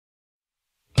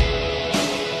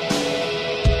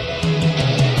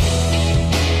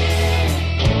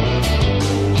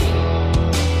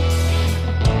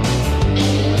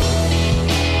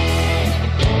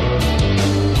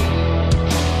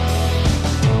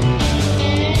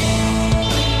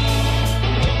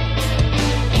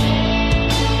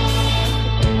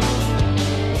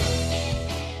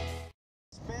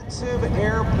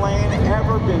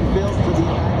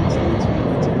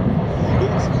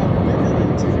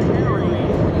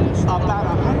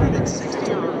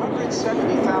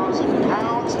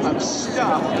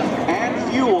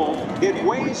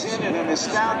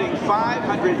astounding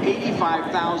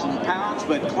 585,000 pounds,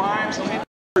 but climbs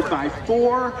by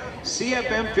 4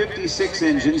 CFM56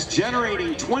 engines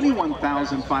generating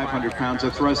 21,500 pounds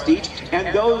of thrust each,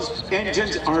 and those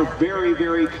engines are very,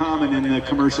 very common in the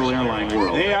commercial airline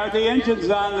world. They are the engines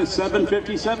on the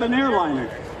 757 airliner.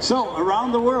 So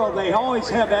around the world they always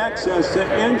have access to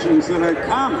engines that are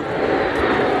common.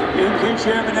 In case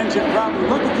you have an engine problem,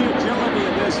 look at the agility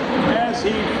of this as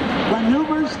he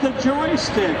maneuvers the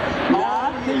joystick,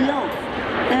 not the yoke.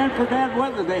 And for bad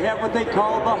weather, they have what they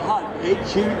call the HUD,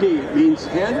 H-U-D. It means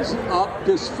heads-up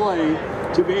display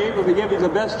to be able to give you the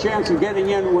best chance of getting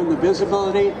in when the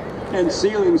visibility and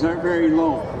ceilings are very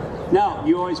low. Now,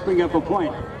 you always bring up a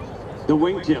point, the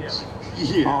wingtips.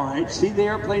 Yeah. All right, see the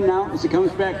airplane now as it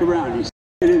comes back around. You see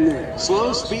it in there.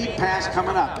 Slow speed pass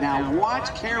coming up. Now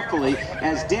watch carefully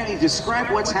as Danny describe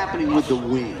what's happening with the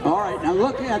wing. All right, now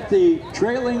look at the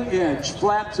trailing edge.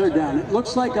 Flaps are down. It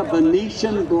looks like a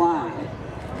Venetian blind.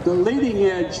 The leading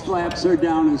edge flaps are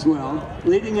down as well.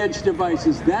 Leading edge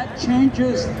devices. That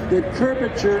changes the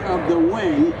curvature of the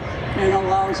wing and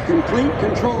allows complete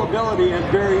controllability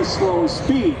at very slow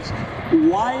speeds.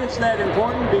 Why is that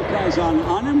important? Because on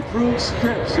unimproved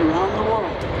strips around the world,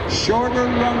 shorter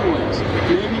runways,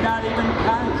 maybe not even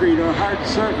concrete or hard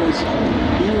surface,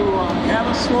 you have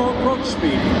a slow approach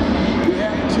speed. You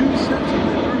have 2 sets of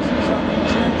reversers on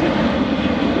each engine.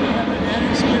 You have an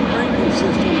anti-skid braking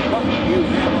system, but you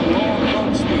have a low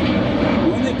approach speed.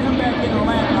 When they come back into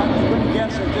land, I'm going to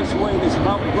guess that this wing is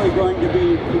probably going to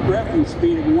be a reference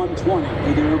speed of 120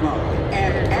 or thereabout.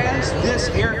 And as this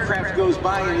aircraft goes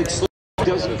by and it's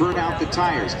doesn't burn out the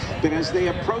tires, but as they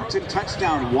approach and touch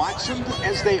down, watch them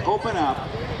as they open up,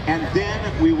 and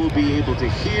then we will be able to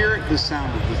hear the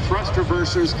sound of the thrust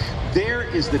reversers. There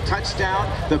is the touchdown.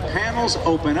 The panels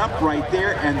open up right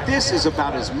there, and this is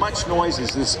about as much noise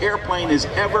as this airplane is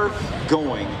ever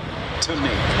going to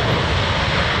make.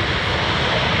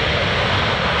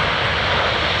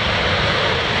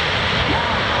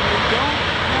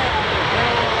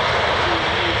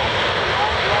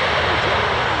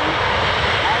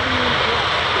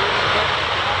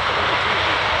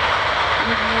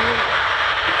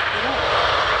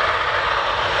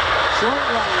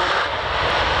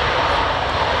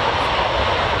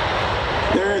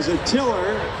 There is a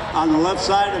tiller on the left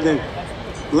side of the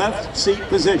left seat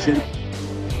position.